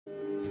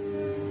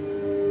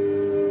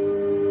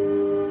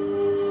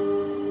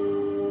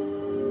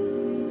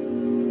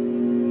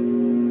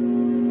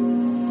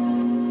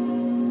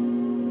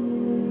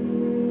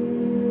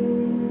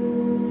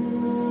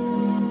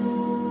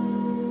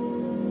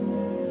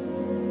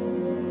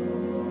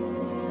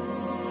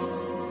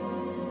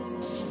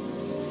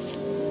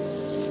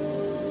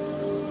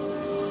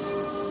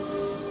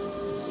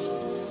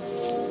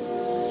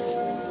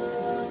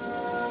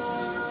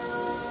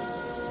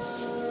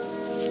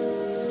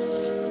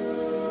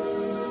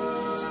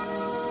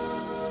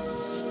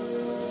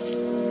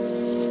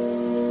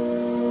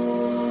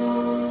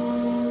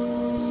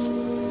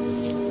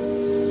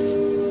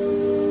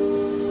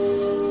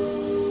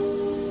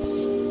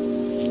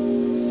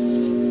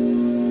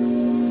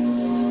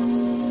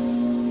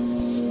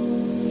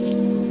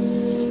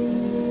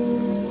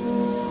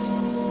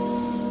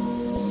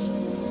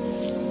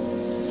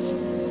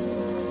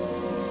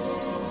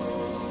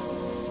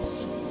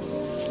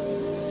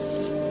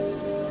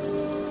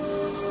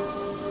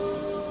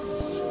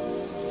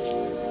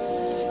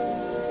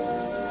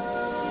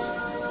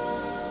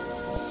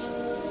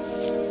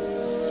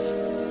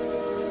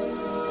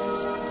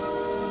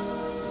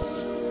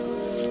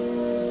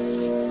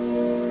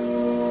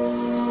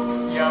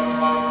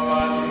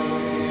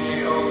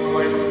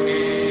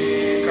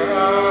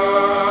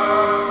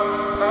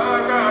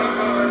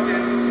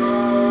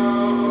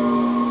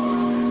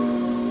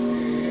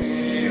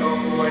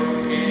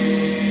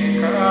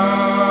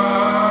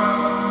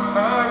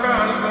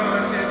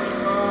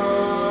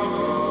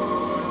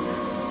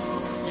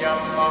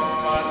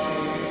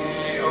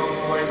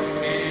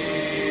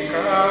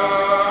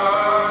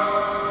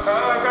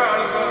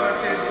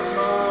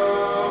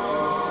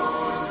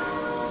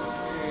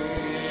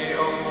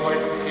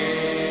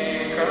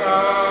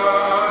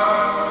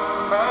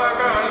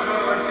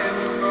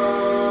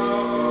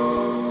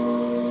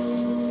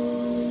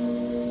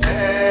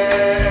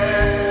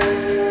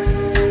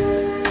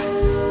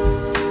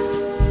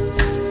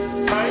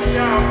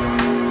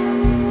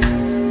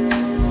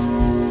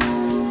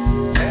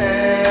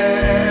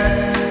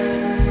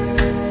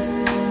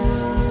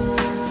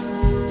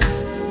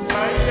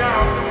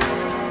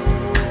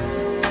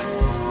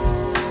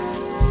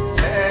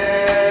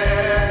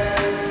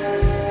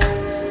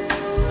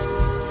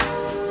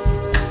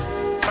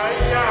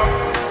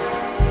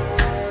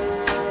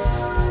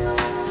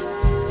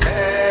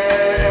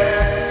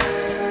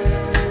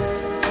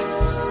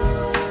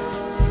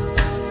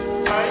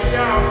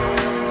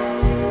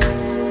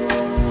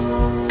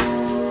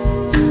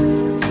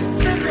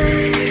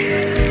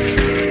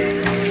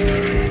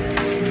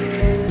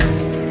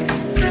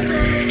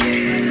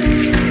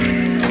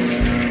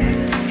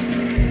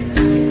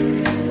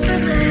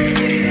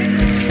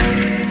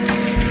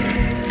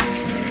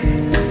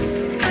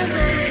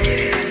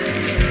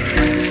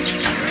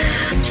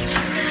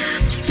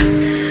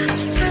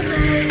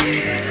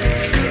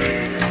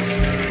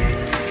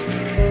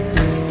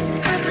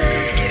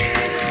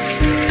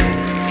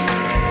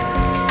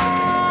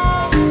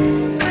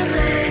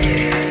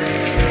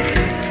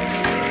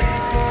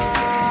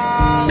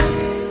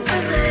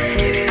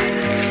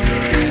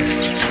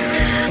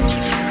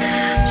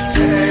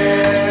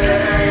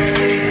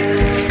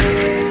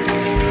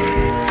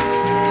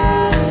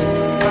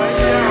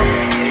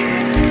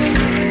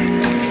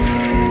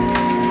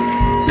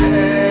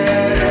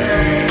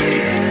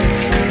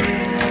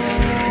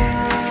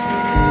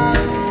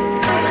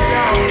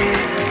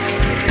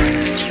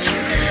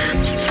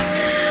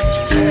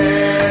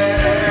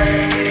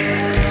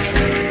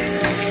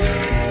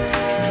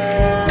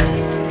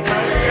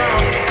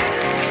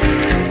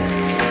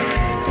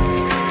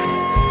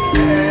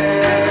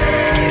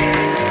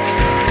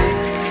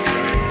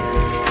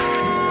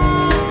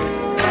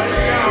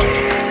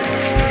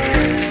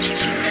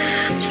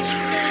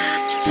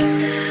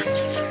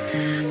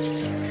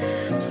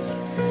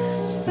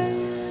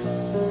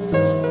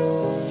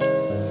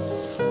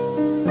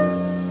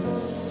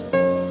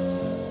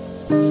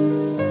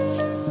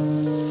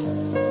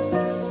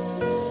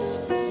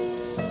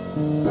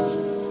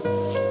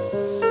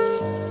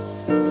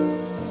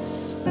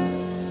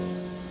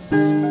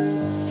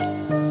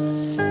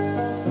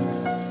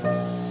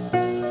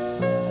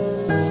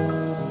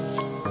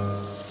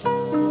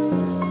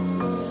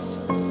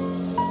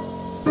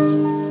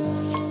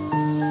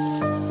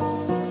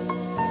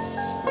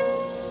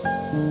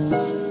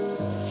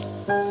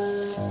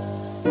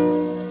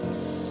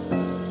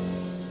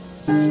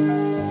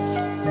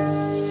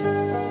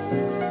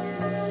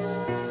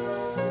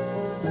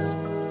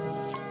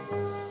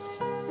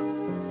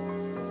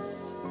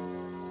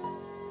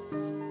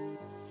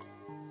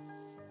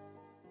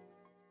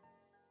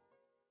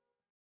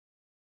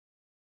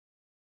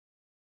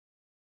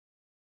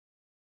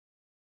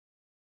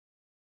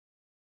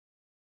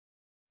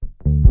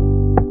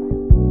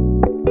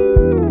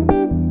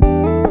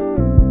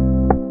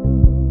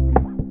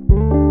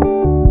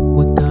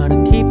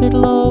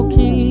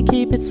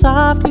it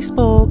softly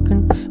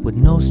spoken, with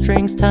no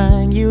strings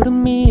tying you to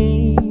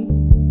me.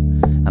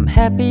 I'm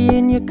happy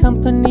in your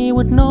company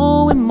with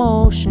no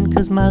emotion,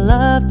 'cause my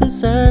love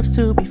deserves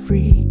to be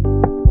free.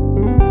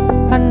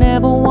 I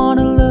never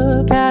wanna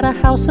look at a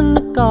house in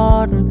the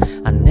garden,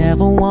 I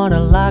never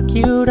wanna lock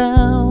you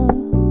down.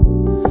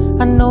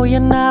 I know you're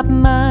not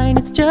mine,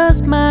 it's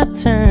just my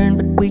turn,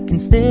 but we can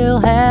still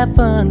have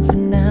fun for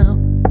now.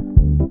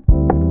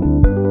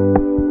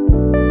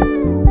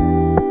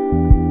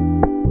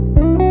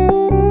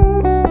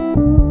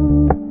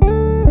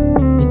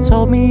 You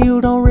told me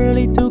you don't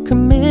really do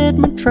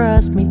commitment,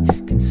 trust me,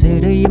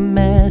 consider your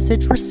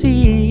message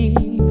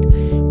received.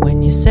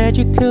 When you said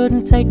you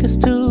couldn't take us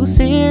too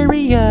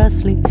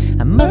seriously,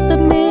 I must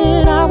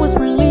admit I was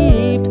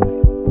relieved.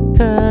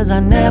 'Cause I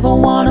never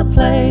wanna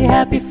play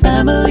happy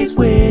families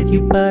with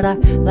you, but I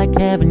like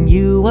having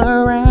you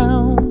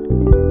around.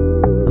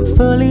 I'm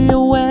fully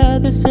aware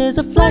this is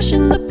a flash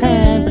in the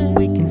pan, but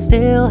we can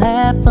still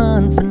have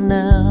fun for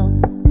now.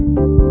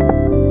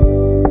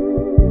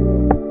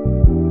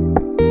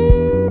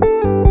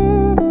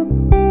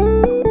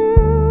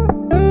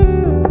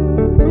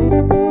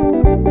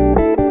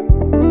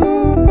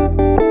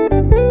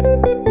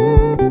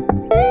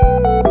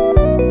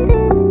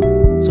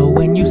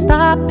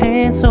 Stop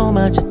paying so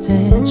much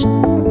attention,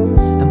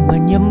 and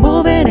when you're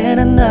moving in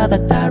another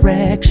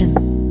direction,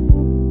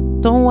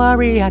 don't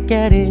worry, I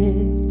get it.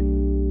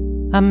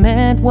 I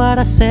meant what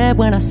I said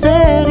when I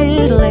said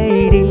it,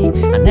 lady.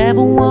 I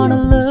never wanna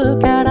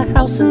look at a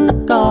house in the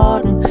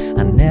garden,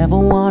 I never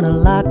wanna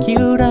lock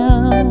you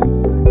down.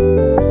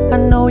 I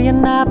know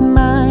you're not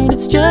mine,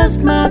 it's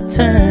just my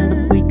turn,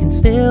 but we can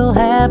still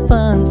have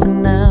fun for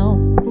now.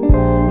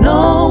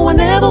 No, I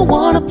never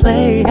wanna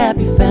play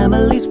happy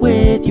families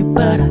with you,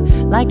 but I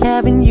like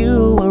having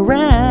you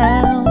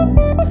around.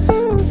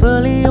 I'm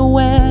fully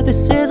aware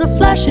this is a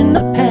flash in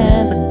the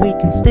pan, but we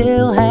can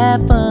still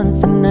have fun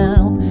for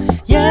now.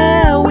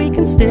 Yeah, we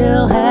can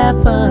still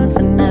have fun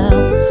for now.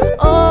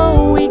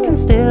 Oh, we can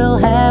still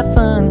have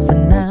fun for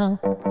now.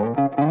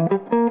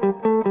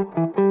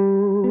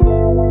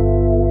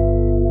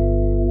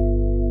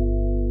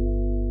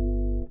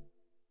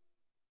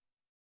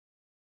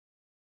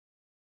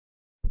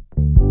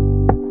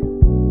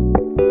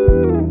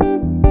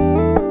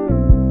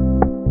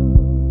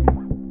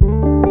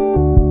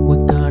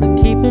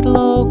 Keep it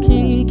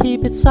low-key,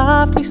 keep it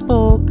softly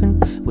spoken,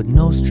 with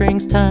no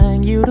strings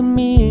tying you to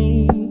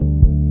me.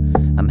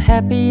 I'm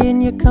happy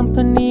in your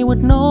company with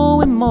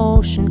no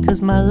emotion,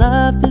 'cause my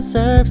love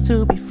deserves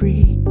to be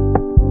free.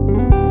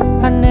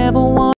 I never want